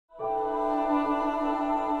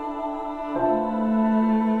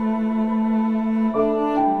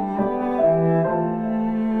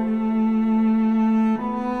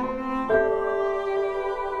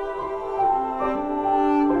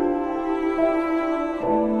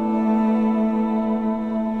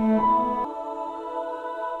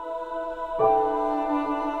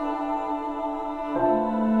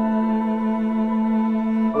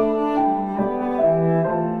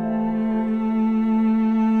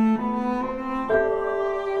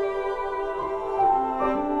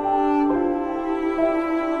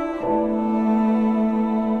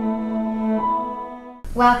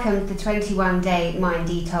Welcome to 21-Day Mind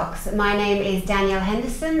Detox. My name is Danielle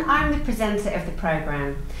Henderson. I'm the presenter of the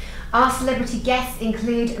programme. Our celebrity guests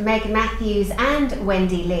include Meg Mathews and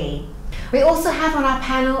Wendy Lee. We also have on our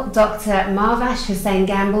panel Dr Marvash Hussain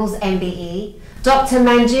Gambles, MBE, Dr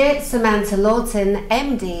Manjir Samanta-Laughton,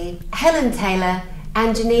 MD, Helen Taylor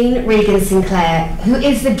and Janine Regan-Sinclair, who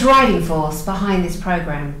is the driving force behind this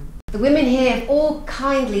programme. The women here have all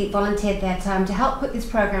kindly volunteered their time to help put this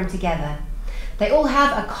programme together. They all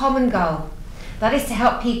have a common goal, that is to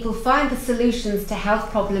help people find the solutions to health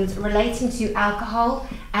problems relating to alcohol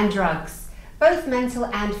and drugs, both mental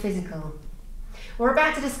and physical. We're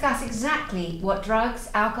about to discuss exactly what drugs,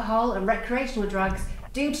 alcohol and recreational drugs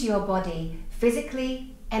do to your body,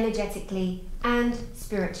 physically, energetically and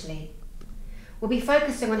spiritually. We'll be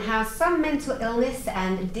focusing on how some mental illness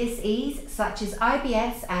and dis-ease, such as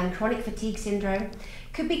IBS and chronic fatigue syndrome,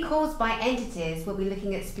 could be caused by entities. We'll be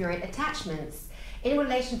looking at spirit attachments in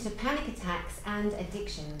relation to panic attacks and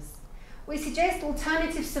addictions. We suggest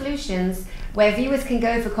alternative solutions where viewers can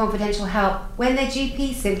go for confidential help when their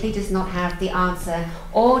GP simply does not have the answer,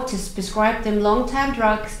 or to prescribe them long-term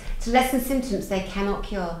drugs to lessen symptoms they cannot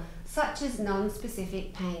cure, such as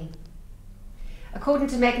non-specific pain. According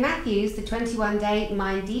to Meg Mathews, the 21-Day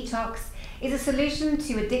Mind Detox is a solution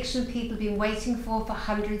to addiction people have been waiting for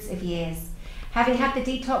hundreds of years. Having had the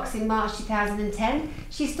detox in March 2010,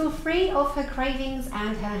 she's still free of her cravings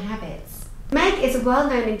and her habits. Meg is a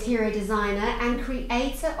well-known interior designer and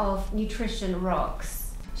creator of Nutrition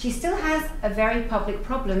Rocks. She still has a very public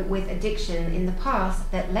problem with addiction in the past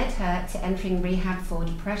that led her to entering rehab for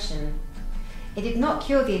depression. It did not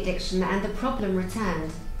cure the addiction and the problem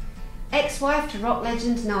returned. Ex-wife to rock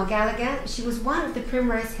legend Noel Gallagher, she was one of the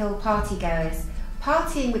Primrose Hill partygoers,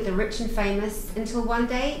 partying with the rich and famous until one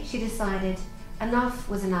day she decided enough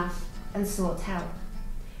was enough and sought help.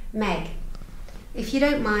 Meg, if you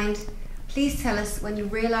don't mind, please tell us when you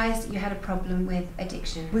realised you had a problem with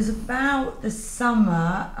addiction. It was about the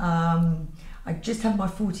summer. I just had my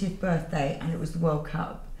 40th birthday and it was the World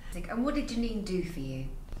Cup. And what did Janine do for you?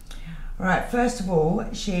 Right, first of all,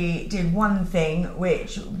 she did one thing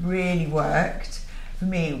which really worked for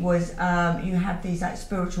me, was you have these like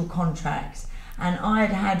spiritual contracts, and I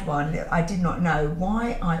had one that I did not know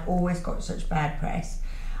why I always got such bad press.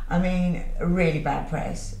 I mean, really bad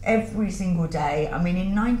press every single day. I mean,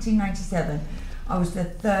 in 1997, I was the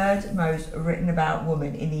third most written about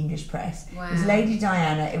woman in the English press. Wow. It was Lady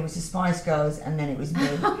Diana, it was the Spice Girls, and then it was me.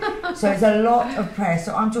 So it's a lot of press.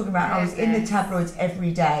 So I'm talking about, I was in the tabloids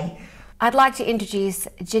every day. I'd like to introduce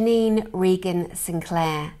Janine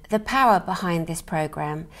Regan-Sinclair, the power behind this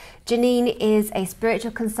programme. Janine is a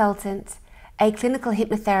spiritual consultant, a clinical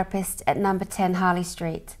hypnotherapist at number 10 Harley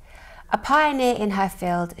Street. A pioneer in her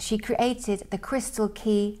field, she created the Crystal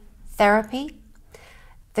Key Therapy,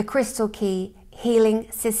 the Crystal Key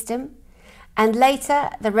Healing System, and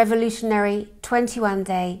later the revolutionary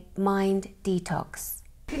 21-Day Mind Detox.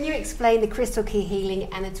 Can you explain the Crystal Key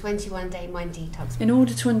Healing and the 21-Day Mind Detox? In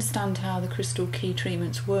order to understand how the Crystal Key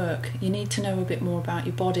treatments work, you need to know a bit more about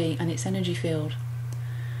your body and its energy field.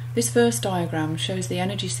 This first diagram shows the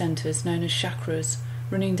energy centres known as chakras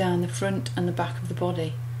running down the front and the back of the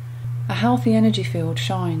body. A healthy energy field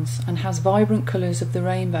shines and has vibrant colours of the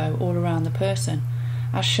rainbow all around the person,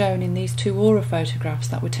 as shown in these two aura photographs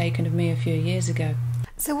that were taken of me a few years ago.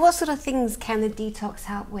 So what sort of things can the detox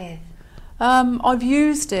help with? I've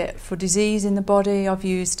used it for disease in the body, I've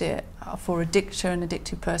used it for addiction,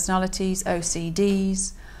 addictive personalities,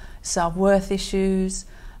 OCDs, self-worth issues.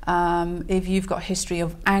 If you've got a history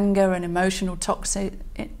of anger and emotional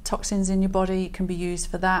toxins in your body, it can be used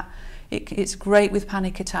for that. It's great with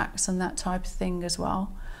panic attacks and that type of thing as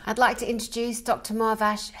well. I'd like to introduce Dr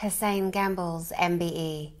Marvash Hussain Gambles,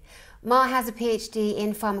 MBE. Mar has a PhD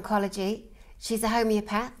in pharmacology. She's a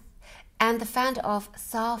homeopath and the founder of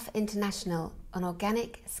Sarf International, an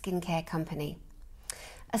organic skincare company.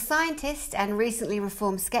 A scientist and recently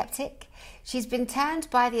reformed skeptic, she's been turned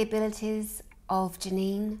by the abilities of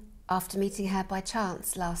Janine after meeting her by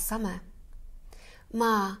chance last summer.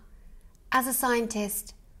 Mar, as a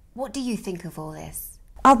scientist, what do you think of all this?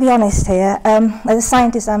 I'll be honest here, as a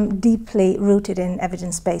scientist I'm deeply rooted in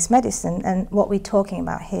evidence-based medicine, and what we're talking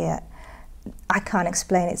about here, I can't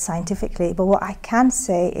explain it scientifically, but what I can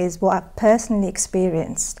say is what I've personally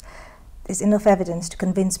experienced. There's enough evidence to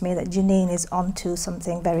convince me that Janine is onto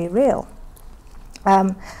something very real.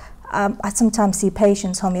 I sometimes see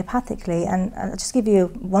patients homeopathically, and I'll just give you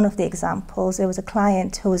one of the examples. There was a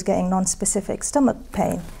client who was getting non-specific stomach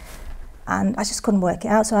pain, and I just couldn't work it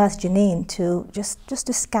out, so I asked Janine to just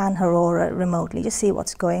to scan her aura remotely, just see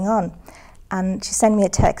what's going on. And she sent me a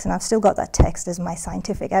text, and I've still got that text as my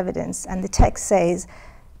scientific evidence. And the text says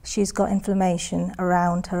she's got inflammation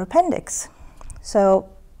around her appendix. So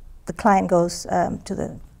the client goes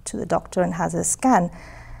to the doctor and has a scan,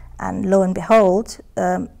 and lo and behold,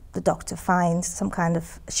 the doctor finds some kind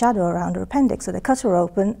of shadow around her appendix. So they cut her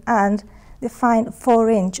open, and they find a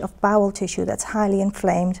 4-inch of bowel tissue that's highly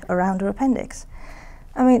inflamed around her appendix.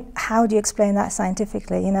 I mean, how do you explain that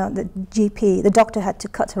scientifically? You know, the doctor had to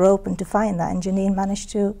cut her open to find that, and Janine managed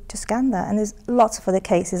to scan that. And there's lots of other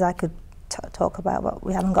cases I could talk about, but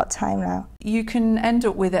we haven't got time now. You can end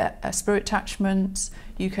up with a spirit attachment.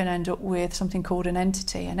 You can end up with something called an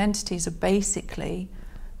entity. And entities are basically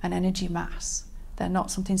an energy mass. They're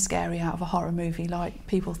not something scary out of a horror movie like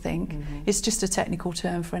people think. It's just a technical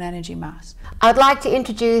term for an energy mass. I'd like to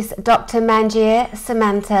introduce Dr Manjir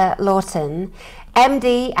Samanta-Laughton,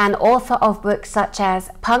 MD and author of books such as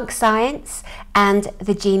Punk Science and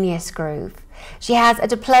The Genius Groove. She has a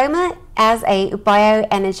diploma as a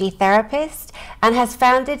bioenergy therapist and has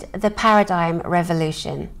founded the Paradigm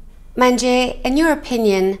Revolution. Manjir, in your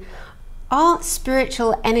opinion, are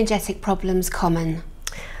spiritual energetic problems common?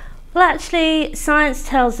 Well, actually, science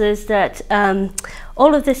tells us that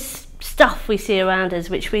all of this stuff we see around us,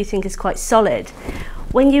 which we think is quite solid,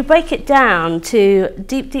 when you break it down to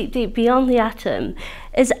deep, deep, deep beyond the atom,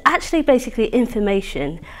 is actually basically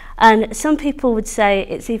information. And some people would say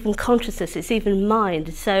it's even consciousness, it's even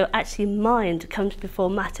mind. So actually mind comes before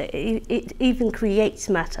matter. It even creates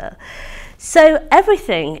matter. So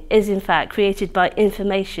everything is in fact created by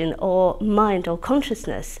information or mind or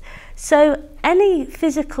consciousness. So any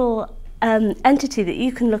physical entity that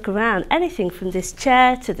you can look around, anything from this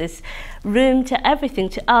chair to this room to everything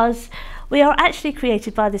to us, we are actually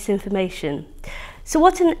created by this information. So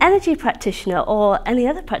what an energy practitioner, or any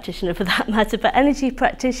other practitioner for that matter, but energy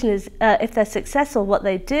practitioners, if they're successful, what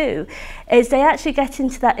they do is they actually get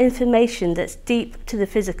into that information that's deep to the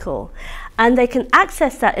physical, and they can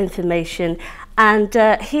access that information and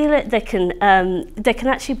heal it. They can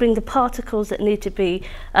actually bring the particles that need to be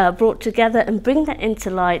brought together and bring that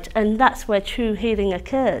into light, and that's where true healing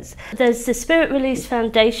occurs. There's the Spirit Release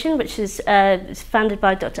Foundation, which is founded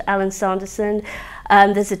by Dr. Alan Sanderson.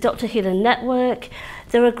 There's a Doctor Healer Network.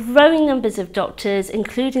 There are growing numbers of doctors,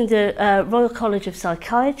 including the Royal College of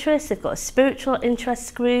Psychiatrists. They've got a spiritual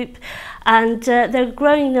interests group, and there are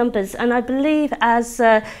growing numbers. And I believe as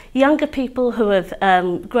younger people who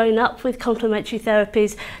have grown up with complementary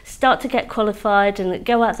therapies start to get qualified and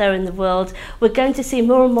go out there in the world, we're going to see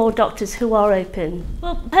more and more doctors who are open.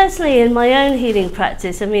 Well, personally, in my own healing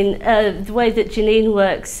practice, I mean, the way that Janine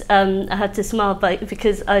works, I had to smile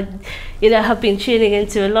because I, have been tuning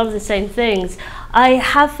into a lot of the same things. I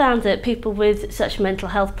have found that people with such mental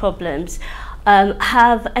health problems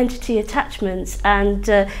have entity attachments, and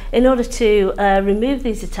in order to remove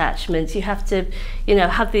these attachments, you have to,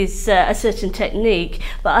 have these a certain technique.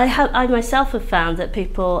 But I myself have found that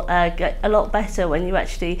people get a lot better when you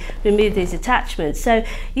actually remove these attachments. So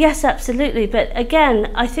yes, absolutely. But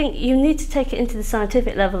again, I think you need to take it into the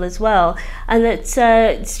scientific level as well, and that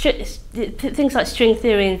things like string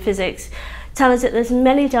theory and physics tell us that there's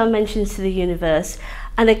many dimensions to the universe.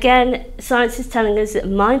 And again, science is telling us that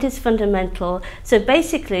mind is fundamental. So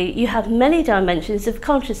basically, you have many dimensions of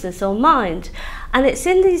consciousness or mind. And it's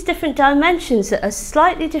in these different dimensions that are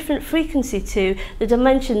slightly different frequency to the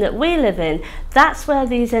dimension that we live in. That's where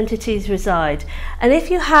these entities reside. And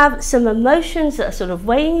if you have some emotions that are sort of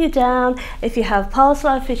weighing you down, if you have past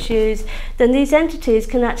life issues, then these entities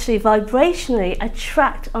can actually vibrationally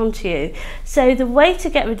attract onto you. So the way to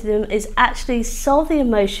get rid of them is actually solve the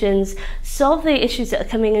emotions, solve the issues that are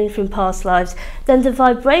coming in from past lives. Then the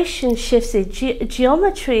vibration shifts, the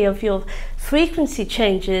geometry of your frequency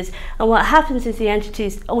changes, and what happens is the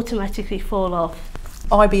entities automatically fall off.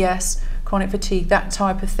 IBS, chronic fatigue, that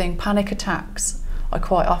type of thing, panic attacks. I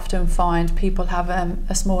quite often find people have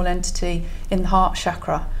a small entity in the heart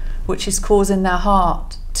chakra, which is causing their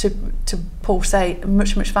heart to pulsate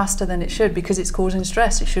much, much faster than it should, because it's causing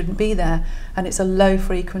stress. It shouldn't be there, and it's a low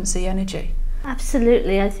frequency energy.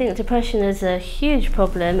 Absolutely. I think depression is a huge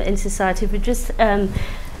problem in society. We just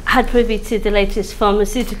had privy to the latest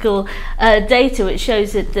pharmaceutical data, which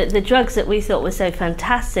shows that the drugs that we thought were so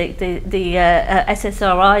fantastic, the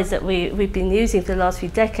SSRIs that we've been using for the last few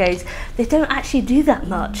decades, they don't actually do that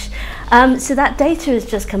much. So that data has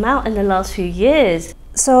just come out in the last few years.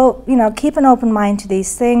 So, keep an open mind to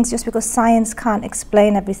these things. Just because science can't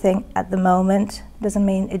explain everything at the moment doesn't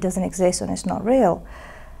mean it doesn't exist and it's not real.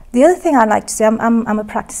 The other thing I'd like to say, I'm a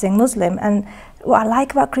practicing Muslim, and what I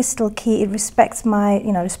like about Crystal Key, it respects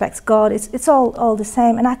respects God. It's all the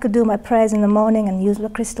same, and I could do my prayers in the morning and use the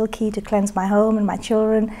Crystal Key to cleanse my home and my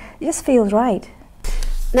children. It just feels right.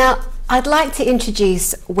 Now, I'd like to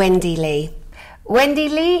introduce Wendy Lee. Wendy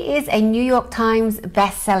Lee is a New York Times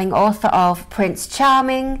best-selling author of Prince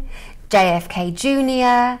Charming, JFK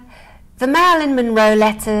Jr., the Marilyn Monroe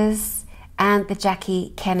letters, and the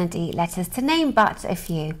Jackie Kennedy letters, to name but a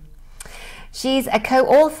few. She's a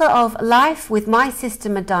co-author of Life with My Sister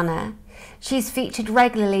Madonna. She's featured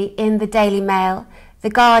regularly in the Daily Mail, The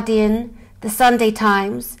Guardian, the Sunday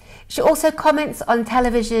Times. She also comments on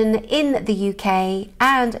television in the UK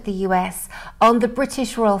and the US, on the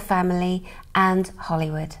British royal family and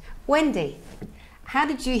Hollywood. Wendy, how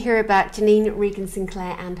did you hear about Janine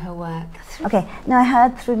Regan-Sinclair and her work? Okay, now I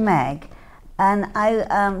heard through Meg, and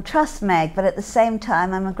I trust Meg, but at the same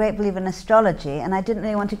time I'm a great believer in astrology, and I didn't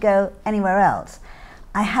really want to go anywhere else.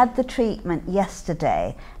 I had the treatment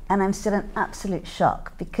yesterday, and I'm still in absolute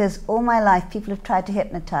shock, because all my life people have tried to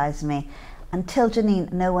hypnotise me. Until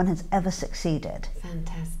Janine, no one has ever succeeded.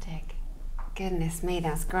 Fantastic. Goodness me,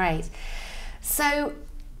 that's great. So,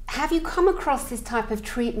 have you come across this type of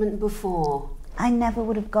treatment before? I never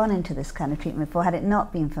would have gone into this kind of treatment before had it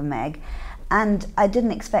not been for Meg. And I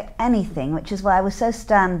didn't expect anything, which is why I was so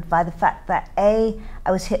stunned by the fact that I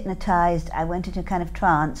was hypnotised, I went into a kind of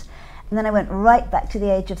trance, and then I went right back to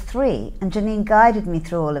the age of 3, and Janine guided me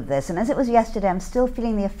through all of this. And as it was yesterday, I'm still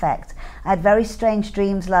feeling the effect. I had very strange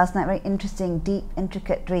dreams last night, very interesting, deep,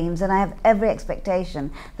 intricate dreams, and I have every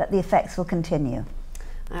expectation that the effects will continue.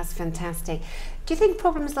 That's fantastic. Do you think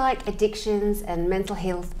problems like addictions and mental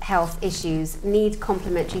health issues need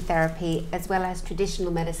complementary therapy as well as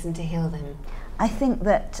traditional medicine to heal them? I think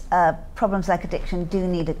that problems like addiction do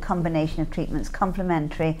need a combination of treatments,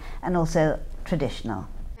 complementary and also traditional.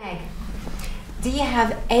 Meg, do you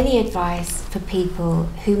have any advice for people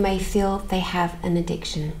who may feel they have an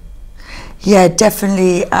addiction? Yeah,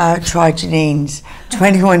 definitely try Janine's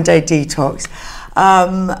 21-day detox.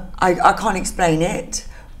 I can't explain it,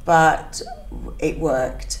 but it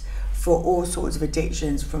worked for all sorts of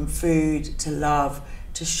addictions, from food to love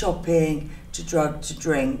to shopping to drug to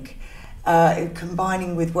drink.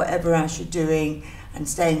 Combining with whatever else you're doing and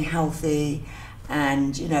staying healthy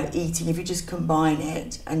and eating, if you just combine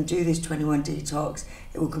it and do this 21 detox,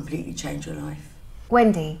 it will completely change your life.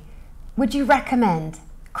 Wendy, would you recommend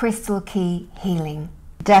Crystal Key healing?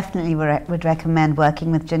 Definitely would recommend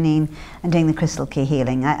working with Janine and doing the Crystal Key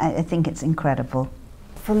healing. I think it's incredible.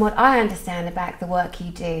 From what I understand about the work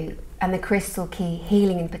you do, and the Crystal Key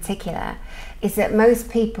healing in particular, is that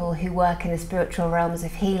most people who work in the spiritual realms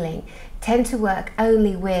of healing tend to work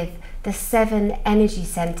only with the 7 energy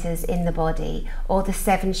centers in the body, or the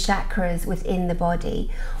 7 chakras within the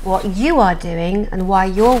body. What you are doing, and why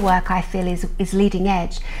your work I feel is leading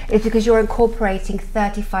edge, is because you're incorporating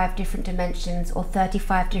 35 different dimensions or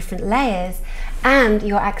 35 different layers, and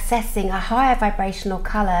you're accessing a higher vibrational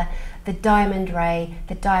color, the diamond ray,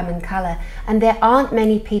 the diamond color. And there aren't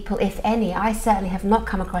many people, if any, I certainly have not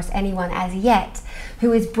come across anyone as yet,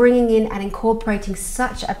 who is bringing in and incorporating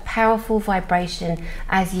such a powerful vibration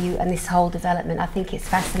as you and this whole development. I think it's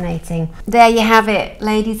fascinating. There you have it,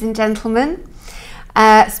 ladies and gentlemen.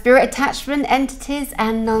 Spirit attachment, entities,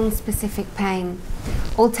 and non-specific pain.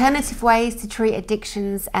 Alternative ways to treat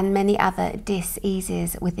addictions and many other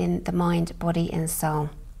dis-eases within the mind, body, and soul.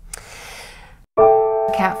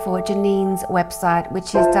 Look out for Janine's website,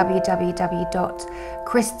 which is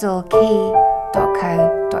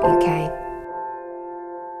www.crystalkey.co.uk.